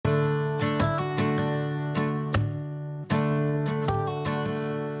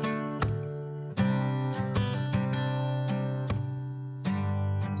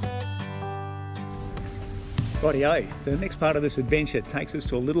Rightio, the next part of this adventure takes us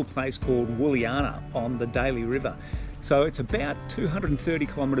to a little place called Wooliana on the Daly River. So it's about 230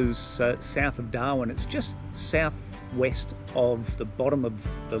 kilometres south of Darwin. It's just southwest of the bottom of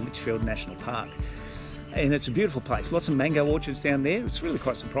the Litchfield National Park. And it's a beautiful place, lots of mango orchards down there. It's really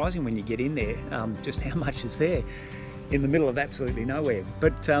quite surprising when you get in there, just how much is there in the middle of absolutely nowhere.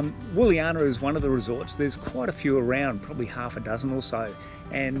 But Wooliana is one of the resorts. There's quite a few around, probably half a dozen or so,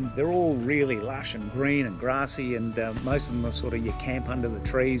 and they're all really lush and green and grassy, and most of them are sort of you camp under the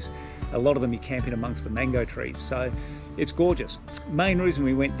trees. A lot of them you camp in amongst the mango trees, so it's gorgeous. Main reason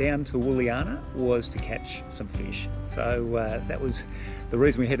we went down to Wooliana was to catch some fish. So that was the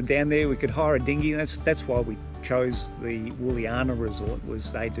reason we headed down there. We could hire a dinghy. That's why we chose the Wooliana resort,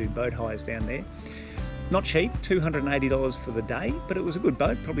 was they do boat hires down there. Not cheap, $280 for the day, but it was a good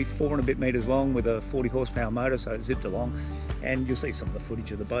boat, probably 4 and a bit metres long with a 40 horsepower motor, so it zipped along. And you'll see some of the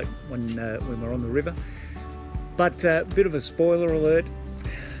footage of the boat when we're on the river. But a bit of a spoiler alert,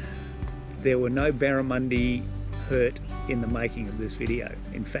 there were no barramundi hurt in the making of this video.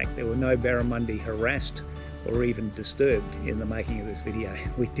 In fact, there were no barramundi harassed or even disturbed in the making of this video.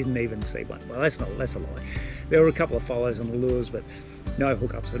 We didn't even see one. Well, that's a lie. There were a couple of follows on the lures, but no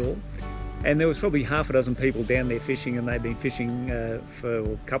hookups at all. And there was probably half a dozen people down there fishing, and they'd been fishing for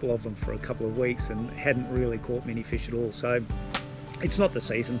a couple of them for a couple of weeks and hadn't really caught many fish at all. So it's not the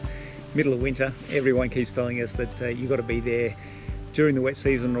season, middle of winter. Everyone keeps telling us that you've got to be there during the wet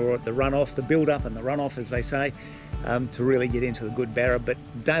season or at the runoff, the build up and the runoff, as they say, to really get into the good barra. But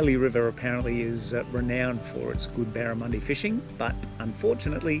Daly River apparently is renowned for its good barramundi fishing, but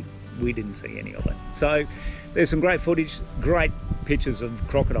unfortunately we didn't see any of it. So there's some great footage, great pictures of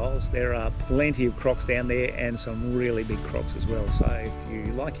crocodiles. There are plenty of crocs down there, and some really big crocs as well. So if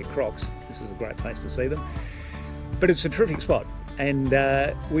you like your crocs, this is a great place to see them. But it's a terrific spot, and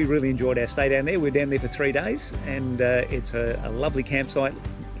we really enjoyed our stay down there. We're down there for 3 days, and it's a lovely campsite,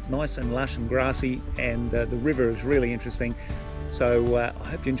 nice and lush and grassy, and the river is really interesting. So I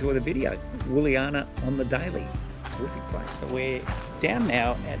hope you enjoy the video. Wooliana on the Daly, terrific place. So we're down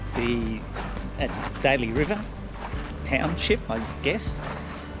now at Daly River Township, I guess,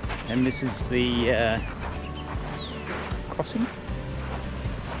 and this is the crossing.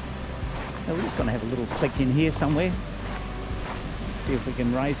 So we're just going to have a little flick in here somewhere, see if we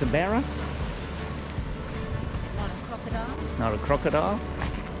can raise a barra. Not a crocodile. Not a crocodile.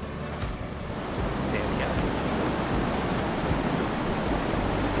 There we go.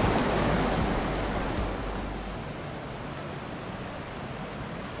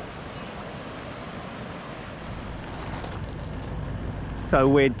 So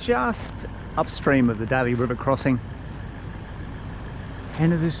we're just upstream of the Daly River crossing,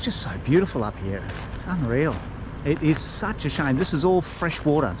 and it is just so beautiful up here. It's unreal. It is such a shame. This is all fresh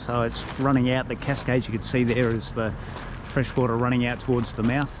water, so it's running out. The cascade you can see there is the fresh water running out towards the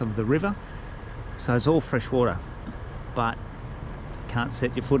mouth of the river. So it's all fresh water, but can't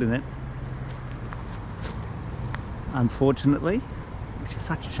set your foot in it, unfortunately, which is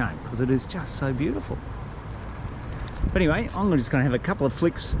such a shame because it is just so beautiful. But anyway, I'm just going to have a couple of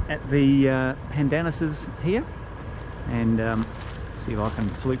flicks at the pandanus's here, and see if I can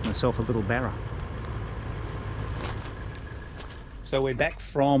fluke myself a little barra. So we're back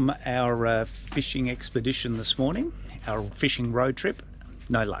from our fishing expedition this morning, our fishing road trip.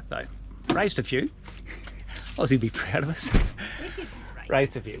 No luck though. Raised a few. Ozzy would be proud of us. We did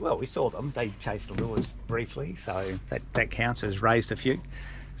Raised a few. Well, we saw them. They chased the lures briefly, so that counts as raised a few.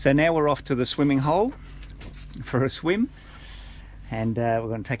 So now we're off to the swimming hole for a swim, and we're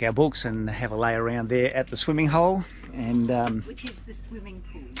going to take our books and have a lay around there at the swimming hole. And which is the swimming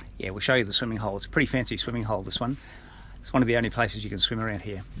pool. yeah, we'll show you the swimming hole. It's a pretty fancy swimming hole, this one. It's one of the only places you can swim around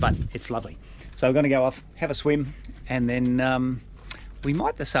here, but it's lovely. So we're going to go off, have a swim, and then we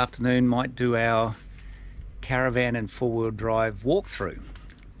might this afternoon do our caravan and four-wheel drive walkthrough.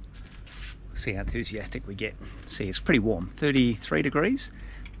 See how enthusiastic we get. See, it's pretty warm, 33 degrees,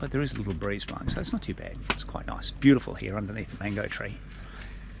 but there is a little breeze blowing, so it's not too bad. It's quite nice. Beautiful here underneath the mango tree.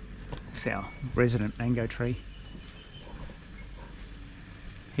 It's our resident mango tree.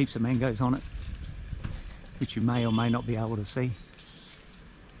 Heaps of mangoes on it, which you may or may not be able to see.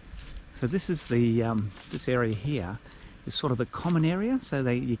 So this is the this area here is sort of the common area. So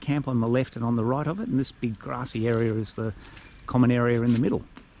you camp on the left and on the right of it, and this big grassy area is the common area in the middle,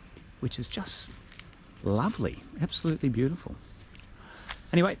 which is just lovely, absolutely beautiful.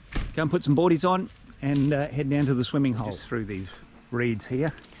 Anyway, go and put some boardies on and head down to the swimming hole. Just through these reeds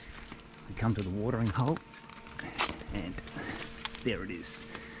here, we come to the watering hole, and there it is.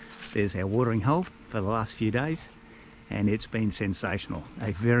 There's our watering hole for the last few days, and it's been sensational.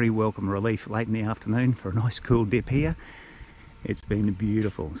 A very welcome relief late in the afternoon for a nice cool dip here. It's been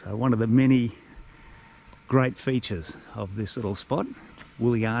beautiful. So one of the many great features of this little spot,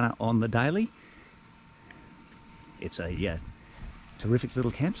 Wooliana on the Daly. It's a terrific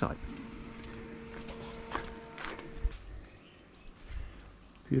little campsite.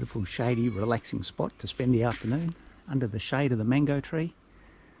 Beautiful, shady, relaxing spot to spend the afternoon under the shade of the mango tree,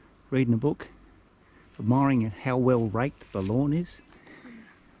 reading a book, admiring how well raked the lawn is.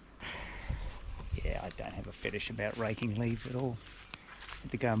 Yeah, I don't have a fetish about raking leaves at all. I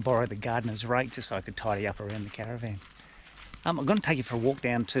had to go and borrow the gardener's rake just so I could tidy up around the caravan. I'm going to take you for a walk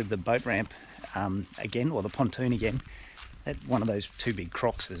down to the boat ramp again, or the pontoon again. That one of those two big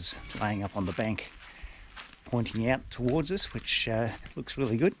crocs is laying up on the bank, pointing out towards us, which looks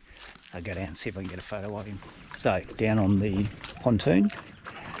really good. So I'll go down and see if I can get a photo of him. So down on the pontoon,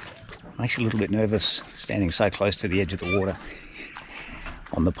 I'm actually a little bit nervous standing so close to the edge of the water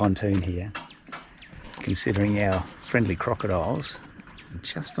on the pontoon here, considering our friendly crocodiles are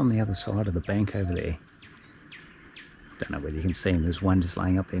just on the other side of the bank over there. Don't know whether you can see them. There's one just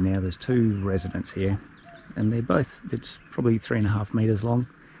laying up there now. There's two residents here, and they're both, it's probably 3.5 metres long,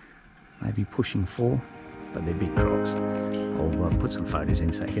 maybe pushing 4, but they're big crocs. I'll put some photos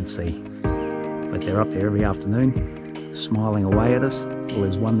in so you can see. But they're up there every afternoon, smiling away at us. Well,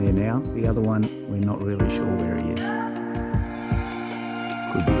 there's one there now. The other one, we're not really sure where he is.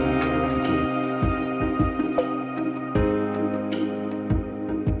 Could be around here.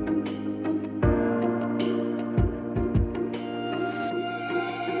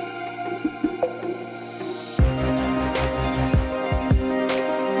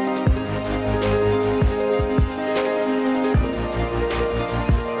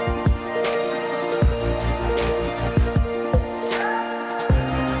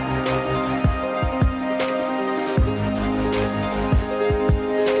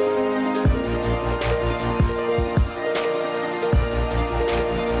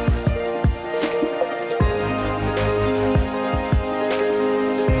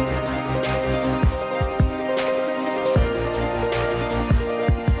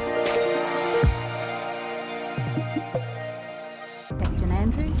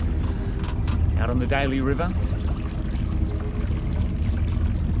 Out on the Daly River.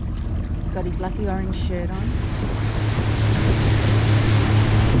 He's got his lucky orange shirt on.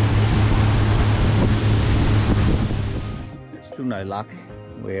 Still no luck.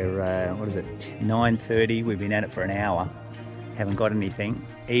 We're, what is it, 9:30. We've been at it for an hour. Haven't got anything,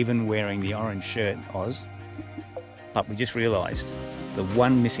 even wearing the orange shirt, Oz. But we just realised the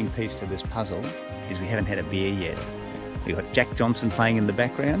one missing piece to this puzzle is we haven't had a beer yet. We've got Jack Johnson playing in the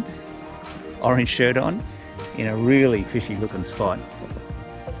background, orange shirt on, in a really fishy looking spot.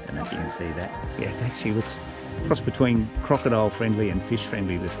 Don't know if you can see that. Yeah, it actually looks cross between crocodile friendly and fish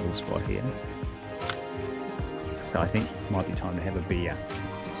friendly, this little spot here. So I think it might be time to have a beer.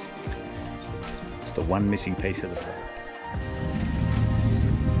 It's the one missing piece of the puzzle.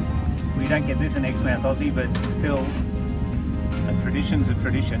 We don't get this in Exmouth, Aussie, but still, a tradition's a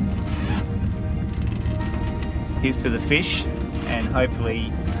tradition. Here's to the fish, and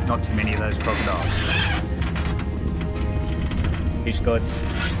hopefully not too many of those crocodiles. Fish gods,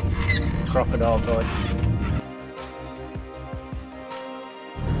 crocodile gods.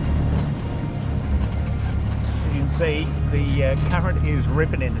 As you can see, the current is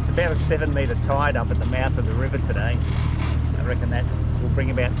ripping in. It's about a 7-metre tide up at the mouth of the river today. I reckon that will bring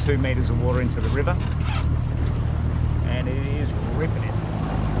about 2 metres of water into the river, and it is ripping in.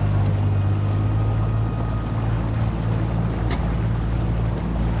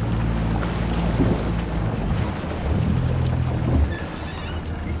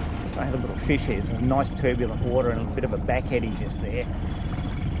 A little fish here, some nice turbulent water and a bit of a back eddy just there.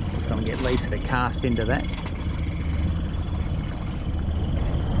 Just going to get Lisa to cast into that.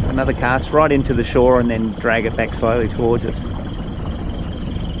 Another cast right into the shore and then drag it back slowly towards us.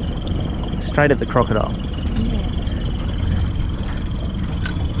 Straight at the crocodile.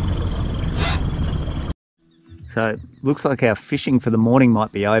 So looks like our fishing for the morning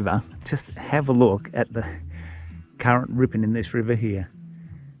might be over. Just have a look at the current ripping in this river here.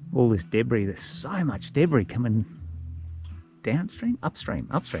 All this debris, there's so much debris coming downstream, upstream.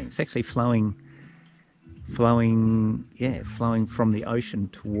 It's actually flowing from the ocean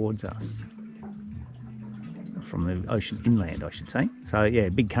towards us. From the ocean inland, I should say. So yeah,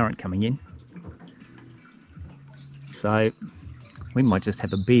 big current coming in. So we might just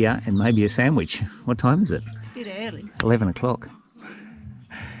have a beer and maybe a sandwich. What time is it? It's a bit early. 11 o'clock.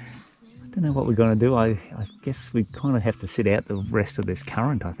 I don't know what we're going to do. I guess we kind of have to sit out the rest of this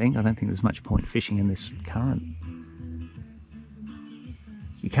current, I think. I don't think there's much point fishing in this current.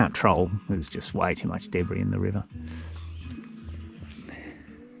 can't troll, there's just way too much debris in the river.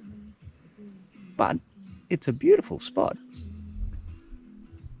 But it's a beautiful spot.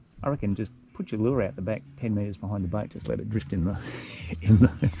 I reckon just put your lure out the back 10 metres behind the boat, just let it drift in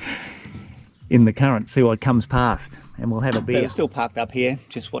the current, see what comes past, and we'll have a beer. So we're still parked up here,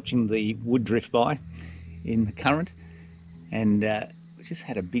 just watching the wood drift by in the current, and we just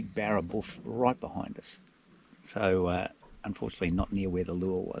had a big barra buff right behind us. So unfortunately not near where the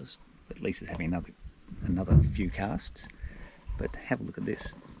lure was, but at least it's having another few casts. But have a look at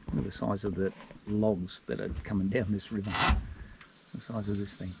this. Look at the size of the logs that are coming down this river. The size of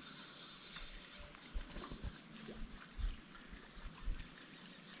this thing.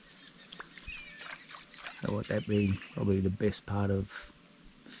 So what that be? Probably the best part of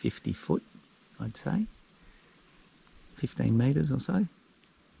 50 foot, I'd say. 15 metres or so.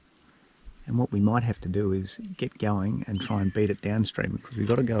 And what we might have to do is get going and try and beat it downstream, because we've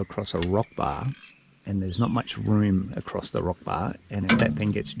got to go across a rock bar, and there's not much room across the rock bar, and if that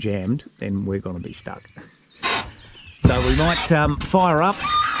thing gets jammed, then we're going to be stuck. So we might fire up,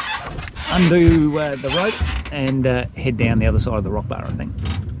 undo the rope, and head down the other side of the rock bar, I think,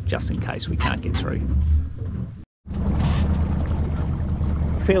 just in case we can't get through.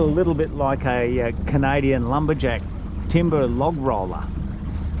 Feel a little bit like a Canadian lumberjack timber log roller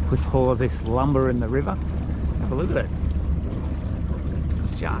with all of this lumber in the river. Have a look at it.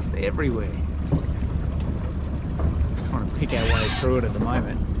 It's just everywhere. Trying to pick our way through it at the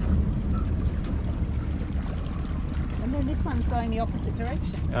moment. And then this one's going the opposite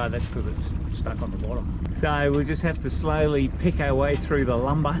direction. Oh, that's because it's stuck on the bottom. So we'll just have to slowly pick our way through the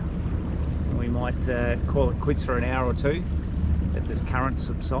lumber. We might call it quits for an hour or two, let this current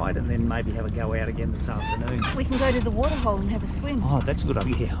subside, and then maybe have a go out again this afternoon. We can go to the waterhole and have a swim. Oh, that's a good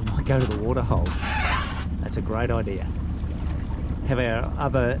idea. I might go to the waterhole. That's a great idea. Have our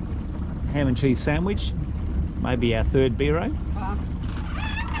other ham and cheese sandwich, maybe our third beero.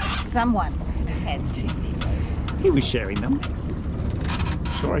 Someone has had 2 beers. He was sharing them.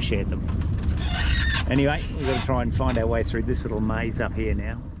 Sure, I shared them. Anyway, we've got to try and find our way through this little maze up here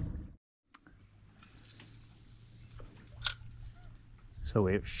now. So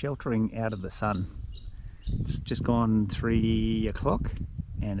we're sheltering out of the sun. It's just gone 3 o'clock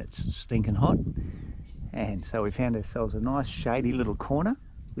and it's stinking hot. And so we found ourselves a nice shady little corner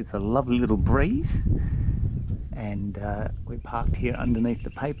with a lovely little breeze. And we're parked here underneath the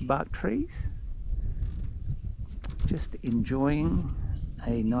paperbark trees, just enjoying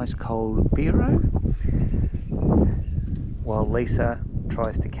a nice cold beero while Lisa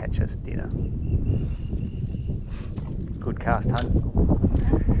tries to catch us dinner. Good cast, hun.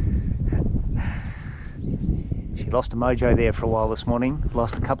 She lost a mojo there for a while this morning,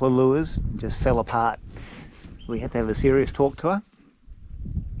 lost a couple of lures, just fell apart. We had to have a serious talk to her,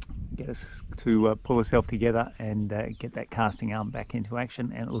 get us to pull herself together and get that casting arm back into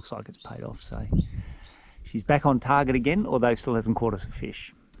action, and it looks like it's paid off. So she's back on target again, although still hasn't caught us a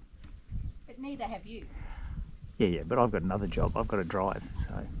fish. But neither have you. Yeah, but I've got another job. I've got to drive,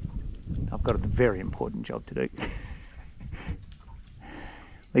 so I've got a very important job to do.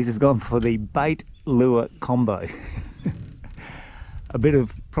 Lisa's gone for the bait lure combo. A bit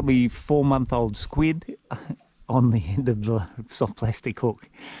of probably 4-month-old squid on the end of the soft plastic hook.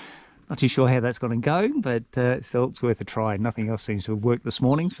 Not too sure how that's going to go, but still it's worth a try. Nothing else seems to have worked this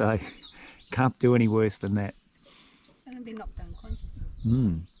morning, so can't do any worse than that. And be knocked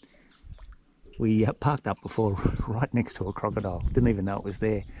unconscious. We parked up before right next to a crocodile. Didn't even know it was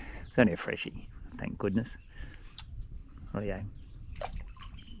there. It's only a freshie, thank goodness. Rightio.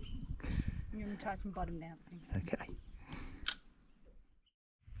 I'm going to try some bottom bouncing. Okay.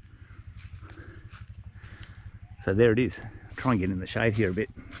 So there it is. I'll try and get in the shade here a bit.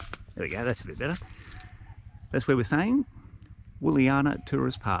 There we go, that's a bit better. That's where we're staying. Wooliana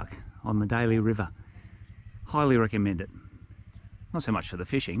Tourist Park on the Daly River. Highly recommend it. Not so much for the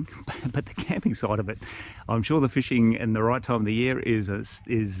fishing, but the camping side of it. I'm sure the fishing in the right time of the year is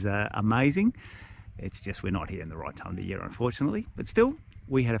amazing. It's just we're not here in the right time of the year, unfortunately. But still,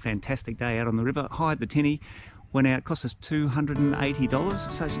 we had a fantastic day out on the river. Hired the tinny, went out, cost us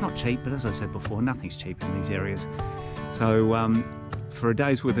 $280. So it's not cheap, but as I said before, nothing's cheap in these areas. So for a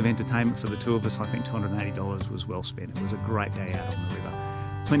day's worth of entertainment for the two of us, I think $280 was well spent. It was a great day out on the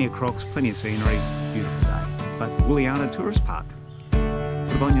river. Plenty of crocs, plenty of scenery, beautiful day. But Wooliana Tourist Park, put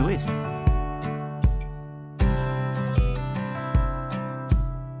it on your list.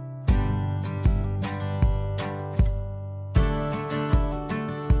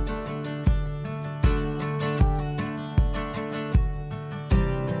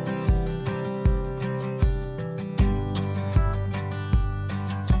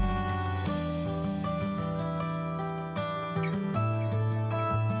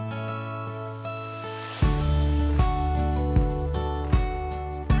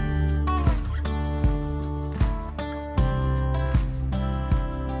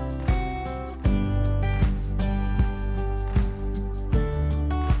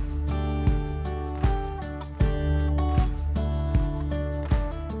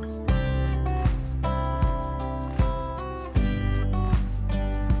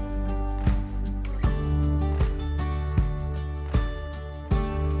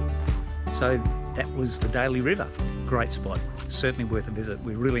 So that was the Daly River. Great spot, certainly worth a visit.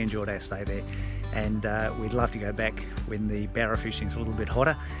 We really enjoyed our stay there, and we'd love to go back when the barra fishing is a little bit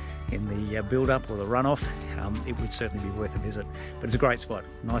hotter in the build-up or the runoff. It would certainly be worth a visit. But it's a great spot,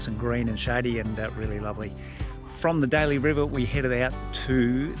 nice and green and shady, and really lovely. From the Daly River, we headed out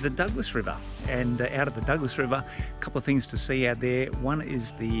to the Dougles River, and out at the Dougles River, a couple of things to see out there. One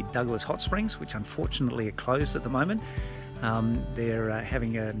is the Dougles Hot Springs, which unfortunately are closed at the moment. They're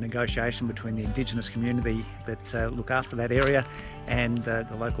having a negotiation between the Indigenous community that look after that area and the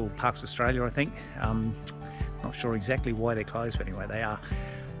local Parks Australia, I think. Not sure exactly why they're closed, but anyway, they are.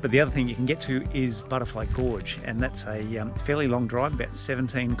 But the other thing you can get to is Butterfly Gorge, and that's a fairly long drive, about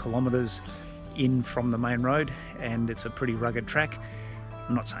 17 kilometres in from the main road, and it's a pretty rugged track.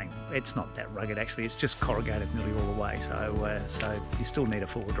 I'm not saying it's not that rugged actually, it's just corrugated nearly all the way, so you still need a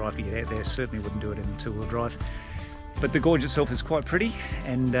four-wheel drive to get out there. Certainly wouldn't do it in a two-wheel drive. But the gorge itself is quite pretty,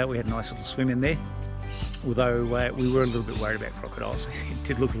 and we had a nice little swim in there, although we were a little bit worried about crocodiles. It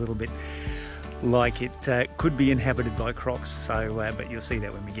did look a little bit like it could be inhabited by crocs, so but you'll see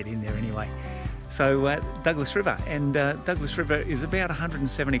that when we get in there anyway. So Dougles River, and Dougles River is about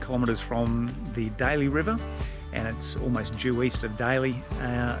 170 kilometres from the Daly River, and it's almost due east of Daly.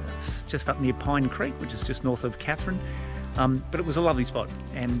 It's just up near Pine Creek, which is just north of Katherine. But it was a lovely spot,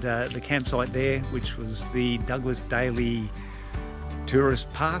 and the campsite there, which was the Douglas Daly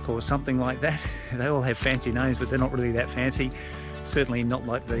Tourist Park or something like that. They all have fancy names, but they're not really that fancy. Certainly not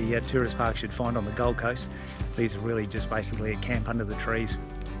like the tourist parks you'd find on the Gold Coast. These are really just basically a camp under the trees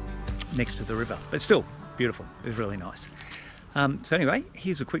next to the river, but still beautiful. It was really nice. So anyway,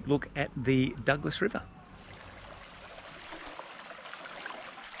 here's a quick look at the Dougles River.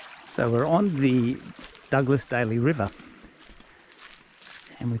 So we're on the Douglas Daly River,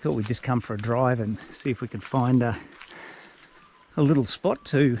 and we thought we'd just come for a drive and see if we could find a little spot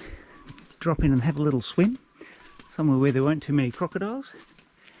to drop in and have a little swim, somewhere where there weren't too many crocodiles.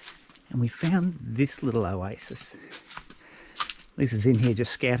 And we found this little oasis. Lisa's in here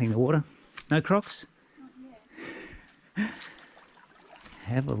just scouting the water. No crocs? Not yet.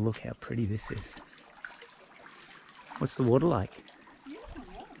 Have a look how pretty this is. What's the water like? Yeah,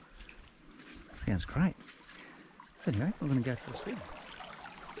 yeah. Sounds great. So anyway, we're going to go for a swim.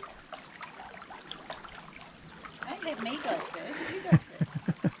 Don't let me go first, you go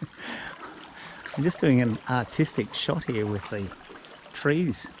first. I'm just doing an artistic shot here with the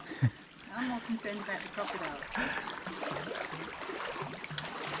trees. I'm more concerned about the crocodiles.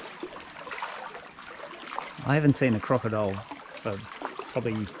 I haven't seen a crocodile for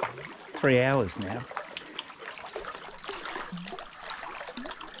probably 3 hours now.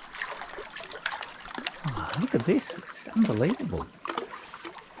 Oh, look at this, it's unbelievable.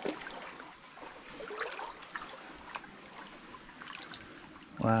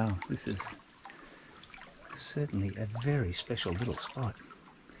 Wow, this is certainly a very special little spot.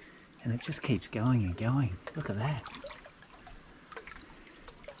 And it just keeps going and going. Look at that.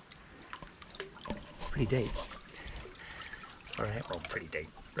 Pretty deep. Alright, well, pretty deep,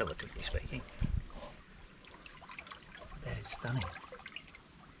 relatively speaking. That is stunning.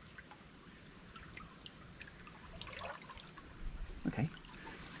 Okay.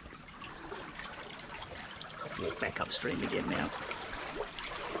 Walk back upstream again now.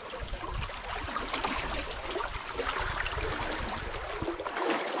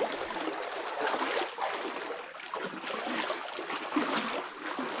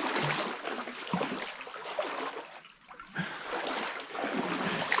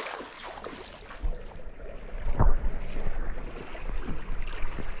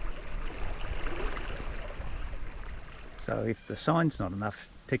 So if the sign's not enough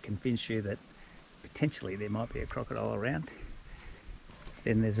to convince you that potentially there might be a crocodile around,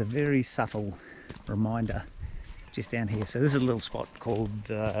 then there's a very subtle reminder just down here. So this is a little spot called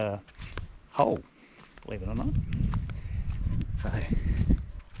Hole, believe it or not. So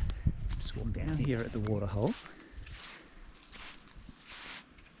just walk down here at the water hole.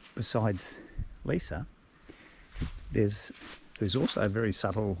 Besides Lisa, there's also a very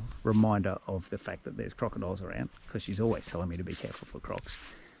subtle reminder of the fact that there's crocodiles around, because she's always telling me to be careful for crocs.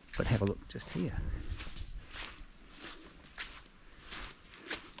 But have a look just here.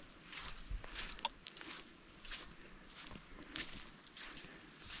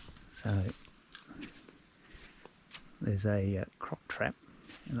 So there's a croc trap,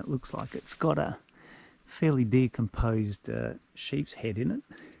 and it looks like it's got a fairly decomposed sheep's head in it.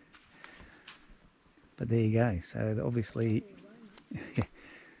 But there you go. So obviously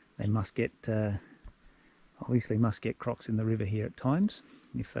they must get crocs in the river here at times,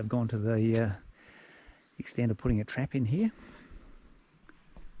 if they've gone to the extent of putting a trap in here.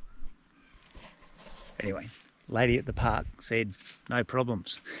 Anyway, lady at the park said no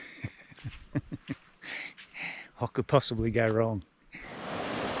problems. What could possibly go wrong?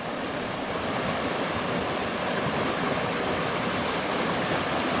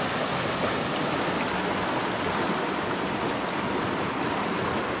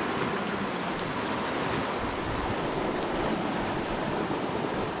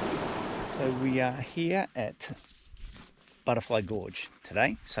 So we are here at Butterfly Gorge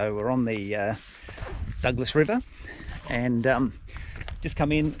today. So we're on the Dougles River and just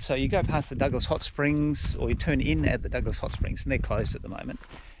come in. So you go past the Dougles Hot Springs, or you turn in at the Dougles Hot Springs, and they're closed at the moment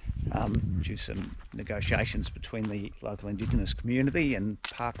due to some negotiations between the local Indigenous community and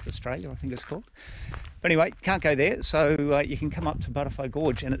Parks Australia, I think it's called. But anyway, can't go there, so you can come up to Butterfly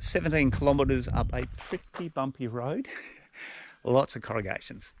Gorge, and it's 17 kilometres up a pretty bumpy road. Lots of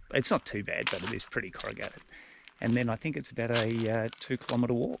corrugations. It's not too bad, but it is pretty corrugated. And then I think it's about a 2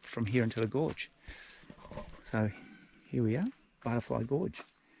 kilometre walk from here into the gorge. So here we are, Butterfly Gorge.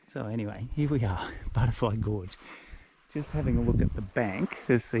 So anyway, here we are, Butterfly Gorge. Just having a look at the bank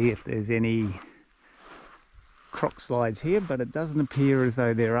to see if there's any croc slides here, but it doesn't appear as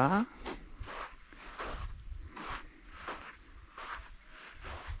though there are.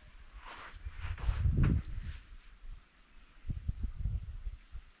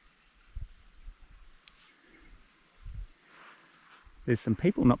 There's some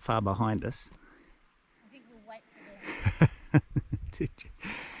people not far behind us. I think we'll wait for them.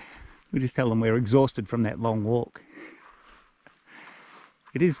 We'll just tell them we're exhausted from that long walk.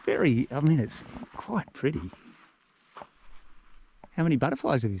 It is very, I mean, it's quite pretty. How many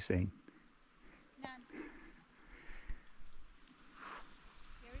butterflies have you seen? None.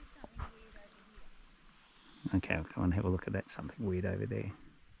 There is something weird over here. Okay, I'll go and have a look at that. Something weird over there.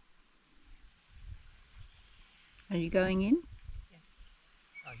 Are you going in?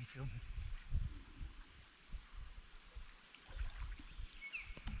 Oh, you filming?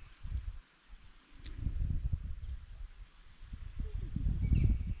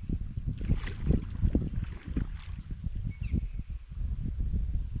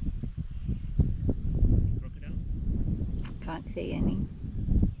 Crocodiles? Can't see any.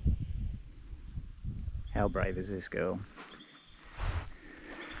 How brave is this girl?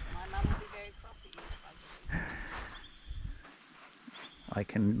 My mum will be very cross at you if I do. I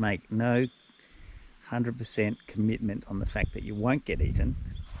can make no 100% commitment on the fact that you won't get eaten,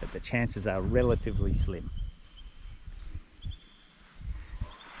 but the chances are relatively slim.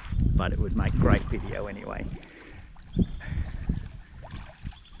 But it would make great video anyway. Oh,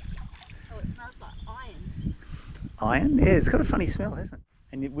 it smells like iron. Iron? Yeah, it's got a funny smell, hasn't it?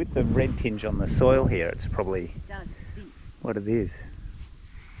 And with the red tinge on the soil here, it's probably It does, it stinks. what it is.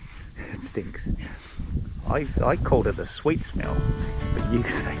 It stinks. I called it a sweet smell, but you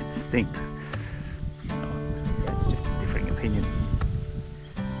say it stinks. That's just a differing opinion.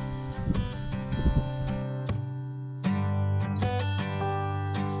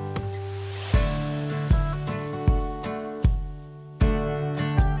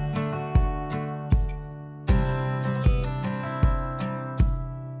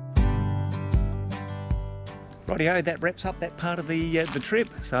 Rightio, that wraps up that part of the trip.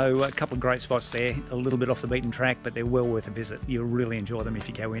 So a couple of great spots there, a little bit off the beaten track, but they're well worth a visit. You'll really enjoy them if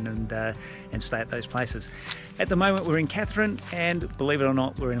you go in and stay at those places. At the moment we're in Katherine, and believe it or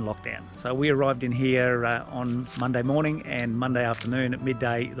not, we're in lockdown. So we arrived in here on Monday morning, and Monday afternoon at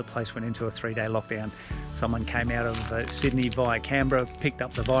midday the place went into a 3-day lockdown. Someone came out of Sydney via Canberra, picked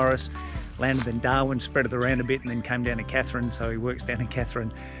up the virus, landed in Darwin, spread it around a bit, and then came down to Katherine. So he works down in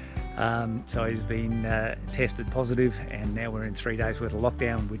Katherine. So he's been tested positive, and now we're in 3 days worth of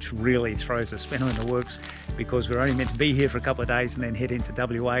lockdown, which really throws a spanner in the works because we're only meant to be here for a couple of days and then head into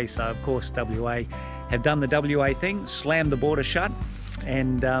WA. So of course WA have done the WA thing, slammed the border shut,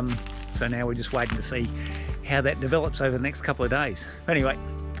 and so now we're just waiting to see how that develops over the next couple of days. But anyway,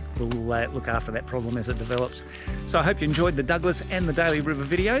 we'll look after that problem as it develops. So I hope you enjoyed the Douglas and the Daly River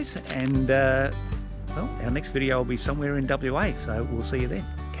videos, and well, our next video will be somewhere in WA, so we'll see you then.